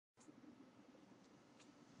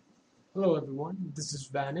Hello everyone, this is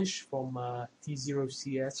Vanish from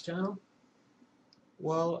T0CS channel.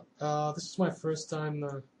 This is my first time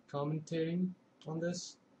commentating on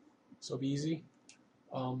this, so be easy.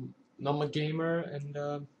 I'm a gamer,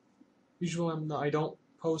 and usually I don't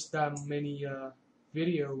post that many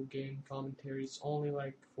video game commentaries, only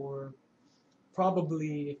like for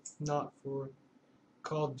probably not for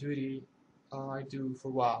Call of Duty. I do for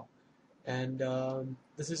WoW, and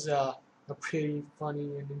this is a pretty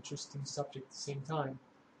funny and interesting subject at the same time.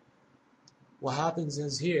 What happens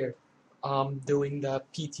is here, I'm doing the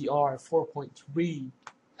PTR 4.3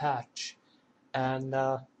 patch, and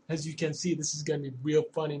as you can see, this is gonna be real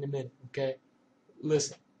funny in a minute. Okay,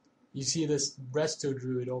 listen. You see this Resto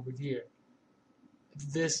Druid over here.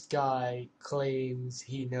 This guy claims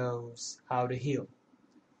he knows how to heal.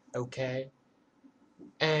 Okay,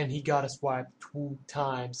 and he got us wiped 2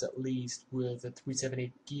 times at least with a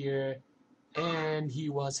 378 gear, and he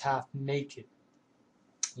was half naked.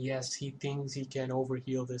 Yes, he thinks he can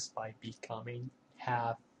overheal this by becoming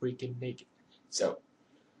half freaking naked. So,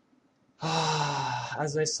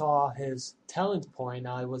 as I saw his talent point,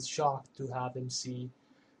 I was shocked to have him see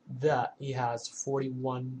that he has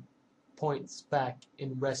 41 points back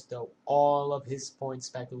in Resto. All of his points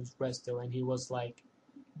back was Resto, and he was like,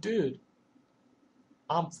 dude,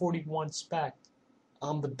 I'm 41 spec.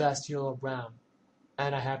 I'm the best healer around,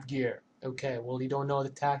 and I have gear. Okay, well, he don't know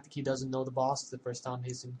the tactic, he doesn't know the boss. It's the first time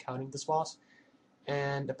he's encountering this boss.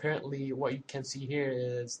 And apparently what you can see here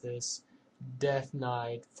is this Death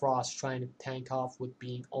Knight Frost trying to tank off with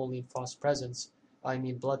being only in Frost presence, I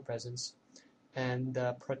mean blood presence, and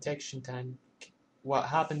the protection tank. What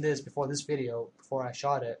happened is, before this video, before I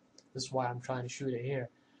shot it, this is why I'm trying to shoot it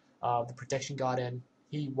here, the protection got in,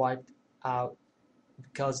 he wiped out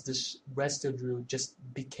because this Resto Druid just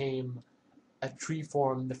became a tree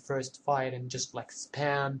form in the first fight and just like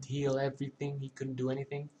spammed heal everything, he couldn't do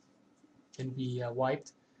anything, and we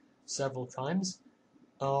wiped several times.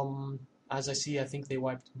 Um, as I see, I think they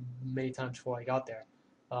wiped many times before I got there.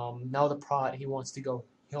 Now the Prot, he wants to go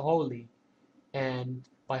holy, and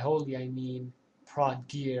by holy I mean Prot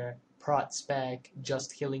gear, Prot spec,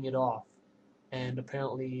 just healing it off. And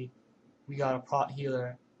apparently we got a Prot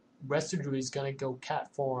healer. Resto Druid is gonna go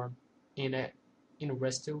cat form in a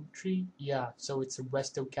Resto tree. Yeah, so it's a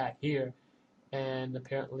Resto Cat here, and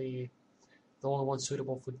apparently the only one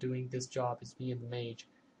suitable for doing this job is me and the mage.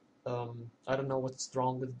 I don't know what's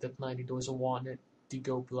wrong with Death Knight. He doesn't want it to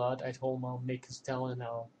go blood. I told him I'll make his talent and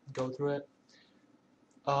I'll go through it.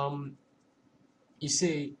 Um, you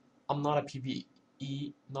see, I'm not a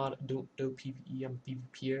PvE, not do PvE. I'm a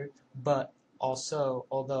PvPer, but also,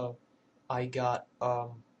 although I got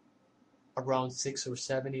around 6 or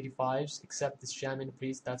 7 85s, except this Chamois and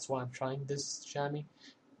Priest. That's why I'm trying this Chamois,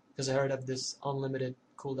 because I heard of this unlimited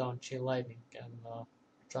cooldown chain lightning, and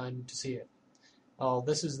trying to see it. Oh,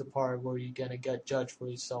 this is the part where you're gonna get judged for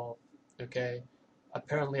yourself. Okay,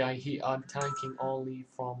 apparently I'm tanking only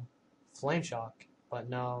from flame shock, but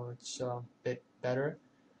now it's a bit better.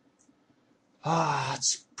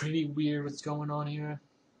 It's pretty weird what's going on here,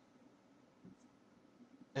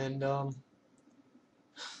 and um,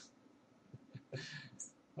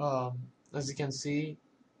 as you can see,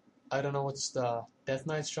 I don't know what's the Death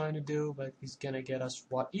Knight's trying to do, but he's gonna get us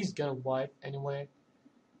what he's gonna wipe anyway.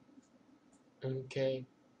 Okay,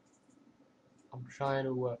 I'm trying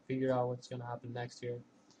to figure out what's gonna happen next here.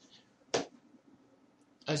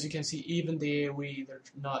 As you can see, even the AoE, they're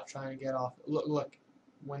not trying to get off. Look,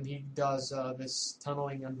 when he does this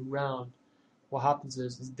tunneling underground, what happens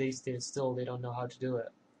is they stay still. They don't know how to do it.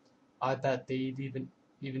 I bet they'd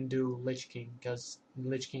even do Lich King, because in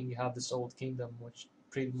Lich King you have this old kingdom which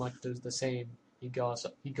pretty much does the same. He goes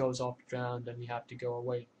off the ground and you have to go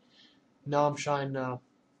away. Now I'm trying to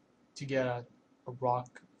get a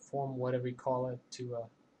rock form, whatever you call it, to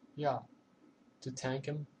yeah, to tank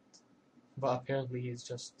him. But apparently he's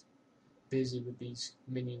just busy with these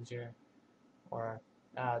minions here, or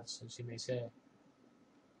ads, as you may say.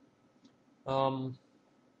 Um,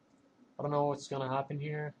 I don't know what's gonna happen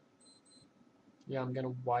here. Yeah, I'm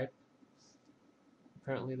gonna wipe.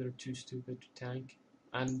 Apparently they're too stupid to tank.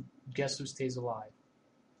 And guess who stays alive?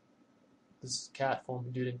 This cat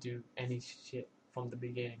form didn't do any shit from the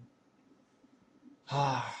beginning.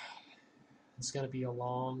 It's gonna be a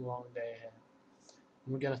long, long day ahead.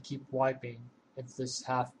 And we're gonna keep wiping if this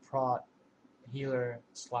half prot healer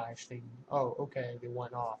slash thing. Oh, okay, they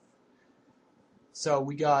went off. So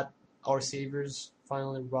we got our saviors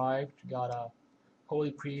finally arrived. We got a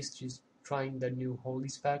holy priest. She's trying the new holy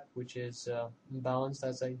spec, which is imbalanced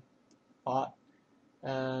as I thought,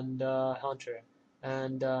 and hunter.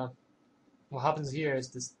 And what happens here is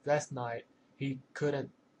this Death Knight, he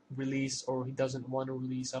couldn't release, or he doesn't want to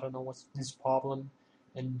release. I don't know what's his problem,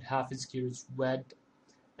 and half his gear is red.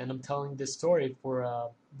 And I'm telling this story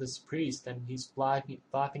for this priest, and he's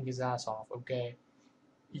laughing his ass off. Okay,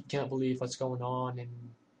 he can't believe what's going on, and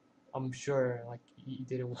I'm sure like he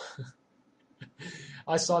didn't.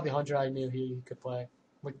 I saw the hunter. I knew he could play,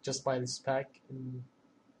 like just by the spec and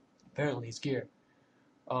apparently his gear.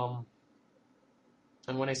 Um,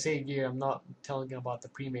 and when I say gear, I'm not telling him about the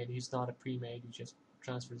pre-made. He's not a pre-made. He just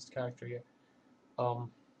transferred his character here.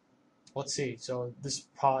 Um, let's see. So this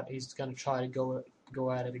Prot, he's gonna try to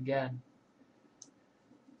go at it again.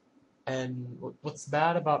 And what's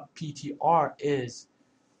bad about PTR is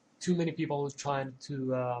too many people are trying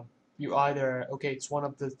to. You either okay, it's one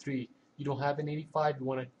of the three. You don't have an 85. You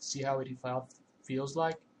want to see how 85 feels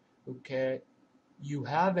like. Okay, you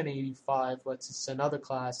have an 85, but it's another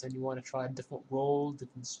class, and you want to try a different role,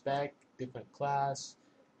 different spec, different class.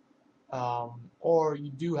 Or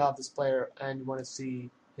you do have this player and you want to see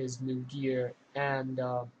his new gear and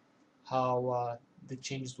how the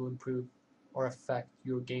changes will improve or affect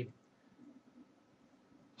your game.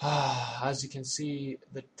 As you can see,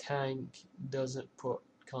 the tank doesn't put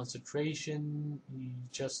concentration. He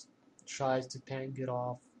just tries to tank it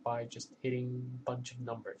off by just hitting a bunch of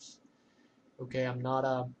numbers. Okay, I'm not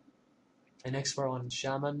an expert on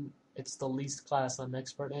Shaman. It's the least class I'm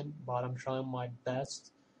expert in, but I'm trying my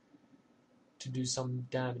best to do some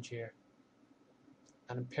damage here.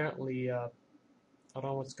 And apparently, I don't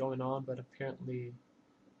know what's going on, but apparently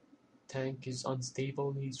tank is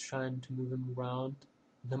unstable. He's trying to move him around.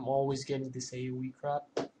 And I'm always getting this AoE crap.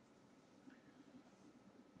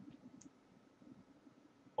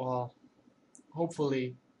 Well,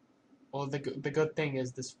 hopefully, well, the good thing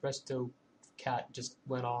is this Resto Cat just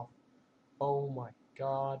went off. Oh my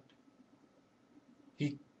god.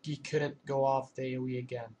 He couldn't go off the AoE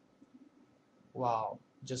again. Wow.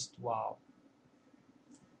 Just wow.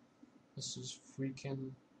 This is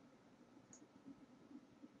freaking...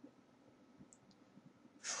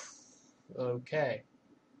 Okay.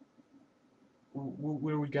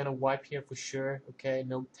 We're gonna wipe here for sure. Okay,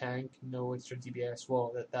 no tank, no extra DBS.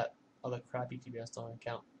 Well, that other crappy DBS don't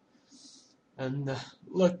count. And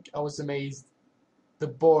look, I was amazed. The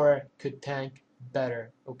boar could tank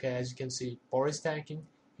better. Okay, as you can see, boar is tanking,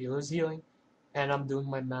 healer's healing, and I'm doing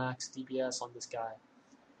my max DPS on this guy.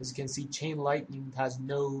 As you can see, Chain Lightning has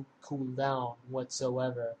no cooldown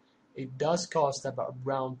whatsoever. It does cost about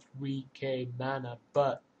around 3k mana,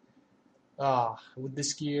 but with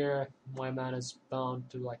this gear, my mana is bound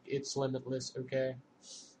to like it's limitless. Okay,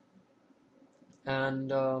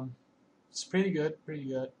 and it's pretty good, pretty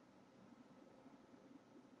good.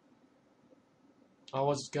 I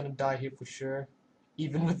was gonna die here for sure.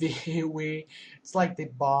 Even with the AoE, it's like the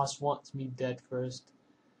boss wants me dead first.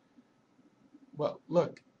 Well,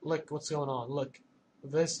 look what's going on. Look,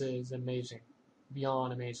 this is amazing.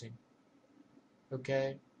 Beyond amazing.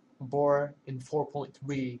 Okay? Boar in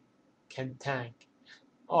 4.3 can tank.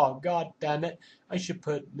 Oh, god damn it. I should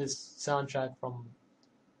put this soundtrack from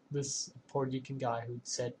this Puerto Rican guy who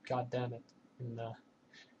said god damn it in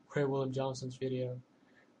Craig William Johnson's video.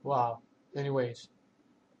 Wow. Anyways.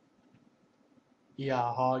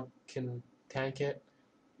 Yeah, Hog can tank it.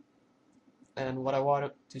 And what I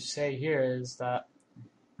wanted to say here is that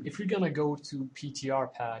if you're gonna go to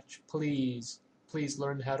PTR patch, please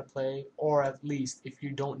learn how to play, or at least if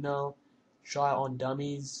you don't know, try on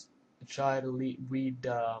dummies, try to read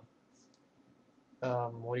what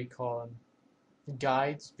do you call them,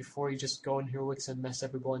 guides before you just go in heroics and mess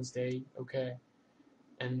everyone's day. Okay,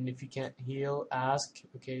 and if you can't heal, ask.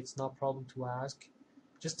 Okay, it's not a problem to ask.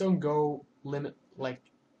 Just don't go limit like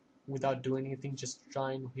without doing anything. Just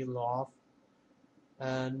try and heal off.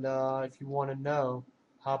 And if you want to know,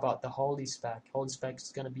 how about the Holy Spec? Holy Spec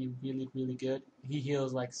is going to be really, really good. He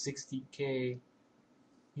heals like 60k.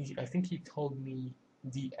 I think he told me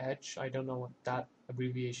the Edge. I don't know what that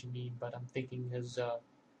abbreviation means, but I'm thinking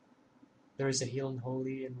there is a healing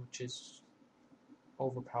Holy, in which is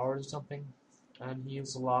overpowered or something. And he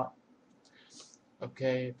heals a lot.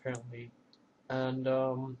 Okay, apparently. And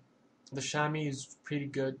the Chamois is pretty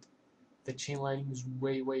good. The Chain Lightning is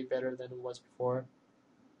way, way better than it was before.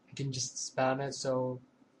 You can just spam it, so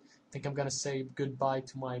I think I'm gonna say goodbye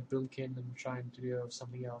to my Boomkin and trying to do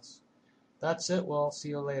something else. That's it, well, see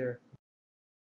you later.